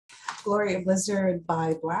Gloria Blizzard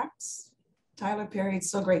by Blacks. Tyler Perry,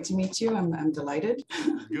 it's so great to meet you. I'm delighted.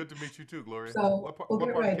 Good to meet you too, Gloria. So we'll What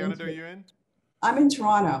get part of right Canada into are it. you in? I'm in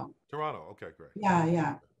Toronto. Toronto. Okay, great. Yeah,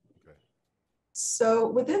 yeah. Okay. So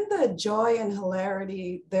within the joy and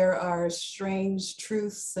hilarity, there are strange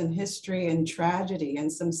truths and history and tragedy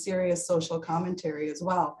and some serious social commentary as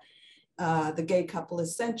well. The gay couple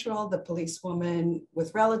is central, the policewoman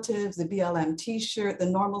with relatives, the BLM t-shirt, the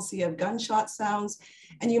normalcy of gunshot sounds,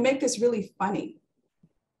 and you make this really funny.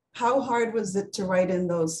 How hard was it to write in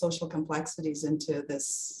those social complexities into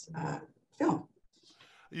this film?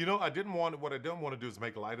 You know, what I didn't want to do is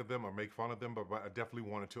make light of them or make fun of them, but I definitely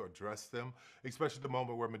wanted to address them, especially the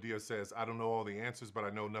moment where Madea says, I don't know all the answers, but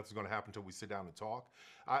I know nothing's going to happen until we sit down and talk.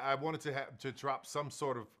 I wanted to drop some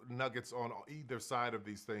sort of nuggets on either side of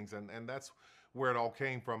these things, and that's where it all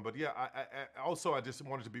came from. But yeah, I just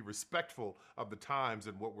wanted to be respectful of the times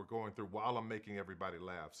and what we're going through while I'm making everybody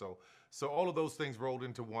laugh. So all of those things rolled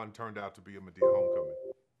into one turned out to be a Madea Homecoming.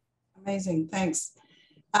 Amazing, thanks.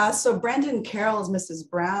 So Brendan Carroll's Mrs.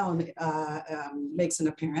 Brown makes an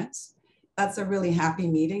appearance. That's a really happy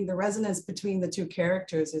meeting. The resonance between the two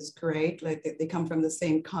characters is great. Like they come from the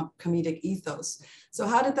same comedic ethos. So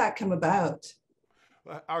how did that come about?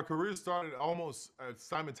 Our career started almost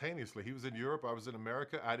simultaneously. He was in Europe, I was in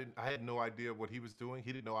America. I had no idea what he was doing.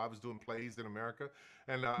 He didn't know I was doing plays in America.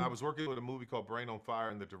 And I was working with a movie called Brain on Fire,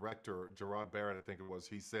 and the director, Gerard Barrett, I think it was,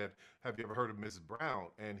 he said, have you ever heard of Mrs. Brown?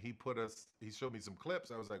 And he showed me some clips.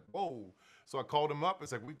 I was like, whoa. So I called him up.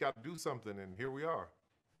 It's like, we've got to do something. And here we are.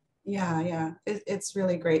 Yeah, yeah, it's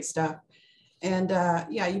really great stuff. And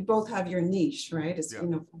yeah, you both have your niche, right? It's, Yeah. you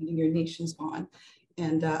know, finding your niche and so on,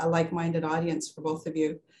 and a like-minded audience for both of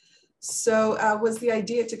you. So was the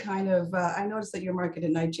idea to kind of, I noticed that you're marketed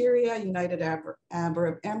in Nigeria, United Arab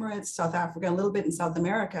Emirates, South Africa, a little bit in South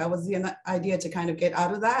America. Was the idea to kind of get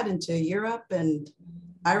out of that into Europe and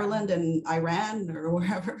Ireland and Iran or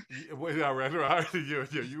wherever? Yeah, well, yeah, right.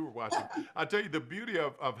 You were watching. I tell you, the beauty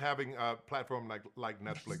of having a platform like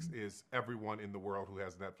Netflix is everyone in the world who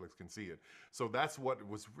has Netflix can see it. So that's what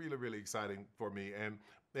was really, really exciting for me.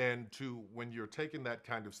 And to when you're taking that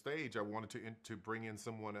kind of stage, I wanted to bring in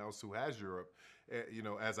someone else who has Europe,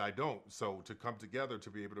 as I don't. So to come together to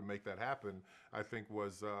be able to make that happen, I think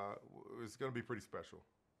was going to be pretty special.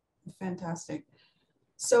 Fantastic.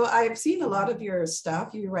 So I've seen a lot of your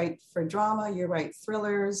stuff. You write for drama, you write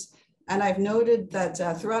thrillers, and I've noted that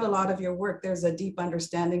throughout a lot of your work, there's a deep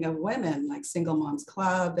understanding of women, like Single Moms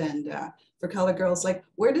Club and For Color Girls. Like,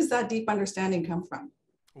 where does that deep understanding come from?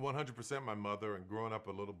 100% my mother, and growing up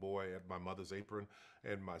a little boy at my mother's apron,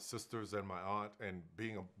 and my sisters and my aunt, and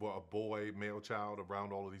being a boy, male child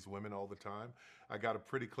around all of these women all the time, I got a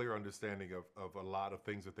pretty clear understanding of a lot of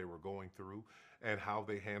things that they were going through and how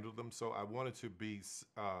they handled them. So I wanted to be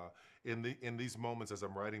in these moments as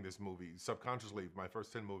I'm writing this movie. Subconsciously, my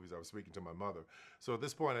first 10 movies, I was speaking to my mother. So at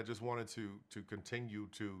this point, I just wanted to continue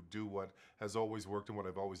to do what has always worked and what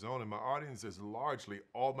I've always known. And my audience is largely,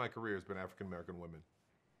 all my career has been African American women.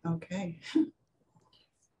 Okay.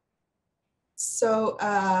 So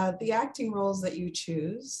the acting roles that you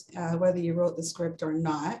choose, whether you wrote the script or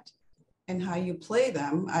not, and how you play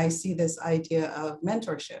them, I see this idea of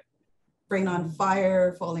mentorship. Brain on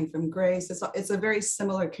Fire, Falling from Grace. It's a very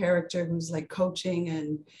similar character who's like coaching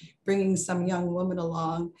and bringing some young woman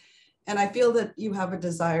along. And I feel that you have a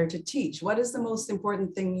desire to teach. What is the most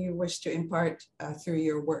important thing you wish to impart through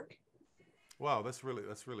your work? Wow, that's really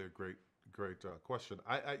a great question.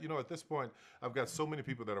 At this point, I've got so many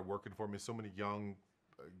people that are working for me, so many young,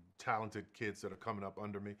 talented kids that are coming up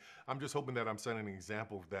under me. I'm just hoping that I'm setting an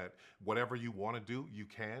example that whatever you want to do, you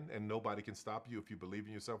can, and nobody can stop you if you believe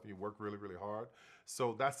in yourself and you work really, really hard.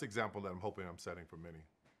 So that's the example that I'm hoping I'm setting for many.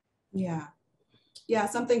 Yeah. Yeah,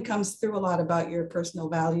 something comes through a lot about your personal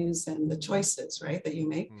values and the choices, right, that you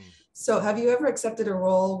make. So have you ever accepted a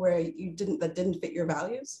role where that didn't fit your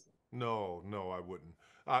values? No, I wouldn't.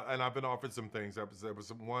 And I've been offered some things. There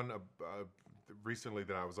was one recently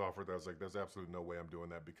that I was offered that I was like, there's absolutely no way I'm doing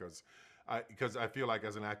that because I feel like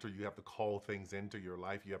as an actor, you have to call things into your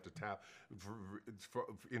life. You have to tap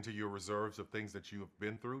into your reserves of things that you have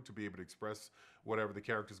been through to be able to express whatever the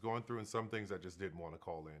character's going through. And some things I just didn't want to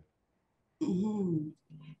call in.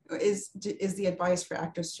 Mm-hmm. Is the advice for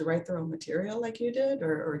actors to write their own material like you did,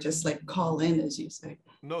 or just like call in, as you say?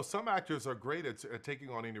 No, some actors are great at taking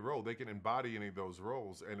on any role. They can embody any of those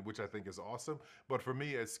roles, and which I think is awesome. But for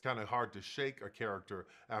me, it's kind of hard to shake a character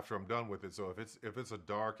after I'm done with it. So if it's a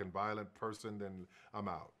dark and violent person, then I'm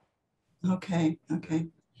out. Okay, okay.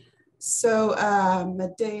 So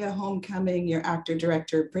Madea Homecoming, your actor,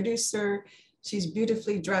 director, producer. She's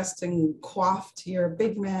beautifully dressed and coiffed. You're a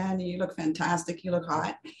big man. You look fantastic. You look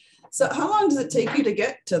hot. So how long does it take you to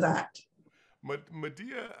get to that?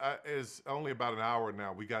 Medea is only about an hour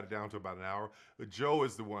now. We got it down to about an hour. Joe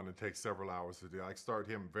is the one that takes several hours to do. I start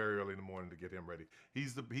him very early in the morning to get him ready.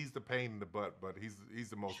 He's the pain in the butt, but he's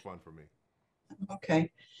the most fun for me.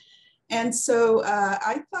 Okay. And so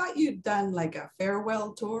I thought you'd done like a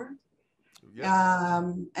farewell tour,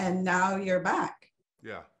 and now you're back.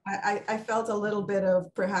 Yeah. I felt a little bit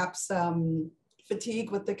of perhaps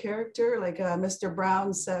fatigue with the character. Like Mr.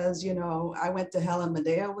 Brown says, you know, I went to hell and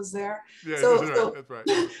Medea was there. Yeah, So, that's right.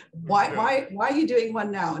 That's right. why are you doing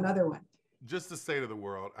one now? Another one? Just the state of the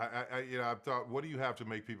world. I thought, what do you have to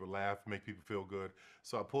make people laugh, make people feel good?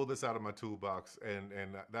 So I pulled this out of my toolbox,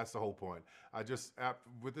 and that's the whole point. I just,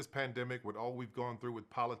 with this pandemic, with all we've gone through with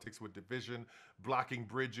politics, with division, blocking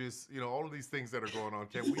bridges, you know, all of these things that are going on,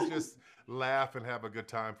 can we just laugh and have a good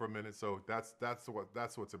time for a minute? So that's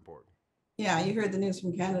what's important. Yeah, you heard the news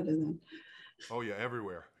from Canada then. Oh yeah,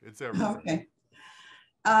 everywhere. It's everywhere. Okay.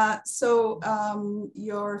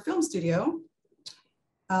 Your film studio,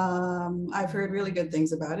 I've heard really good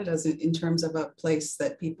things about it as in terms of a place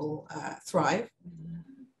that people thrive.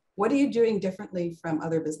 What are you doing differently from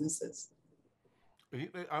other businesses?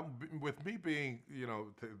 With me being, you know,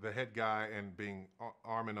 the head guy and being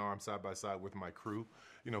arm in arm, side by side with my crew,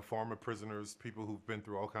 you know, former prisoners, people who've been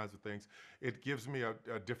through all kinds of things, it gives me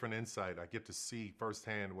a different insight. I get to see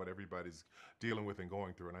firsthand what everybody's dealing with and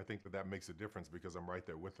going through. And I think that makes a difference because I'm right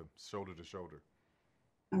there with them, shoulder to shoulder.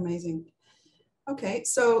 Amazing. Okay,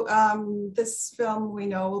 so this film we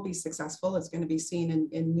know will be successful. It's going to be seen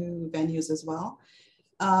in new venues as well.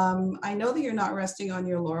 I know that you're not resting on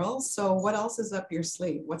your laurels. So what else is up your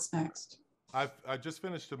sleeve? What's next? I just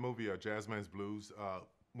finished a movie, Jazzman's Blues,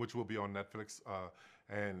 which will be on Netflix.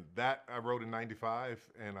 And that I wrote in '95,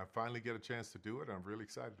 and I finally get a chance to do it. I'm really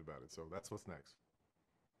excited about it. So that's what's next.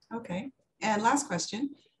 Okay. And last question.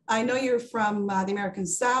 I know you're from the American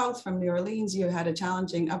South, from New Orleans. You had a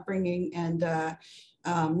challenging upbringing, and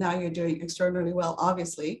now you're doing extraordinarily well,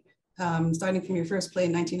 obviously, starting from your first play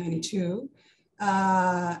in 1992,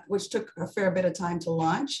 which took a fair bit of time to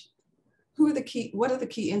launch. What are the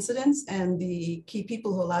key incidents and the key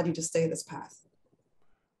people who allowed you to stay this path?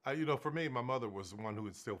 You know, for me, my mother was the one who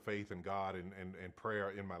instilled faith in God and prayer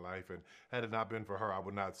in my life. And had it not been for her, I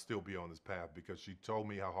would not still be on this path because she told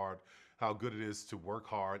me how good it is to work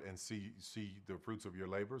hard and see the fruits of your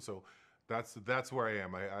labor. So that's where I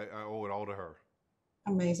am. I owe it all to her.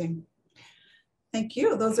 Amazing. Thank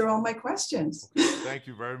you. Those are all my questions. Okay. Thank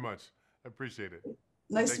you very much. I appreciate it.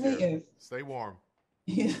 Nice to meet you. Stay warm.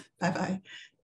 Yeah. Bye-bye.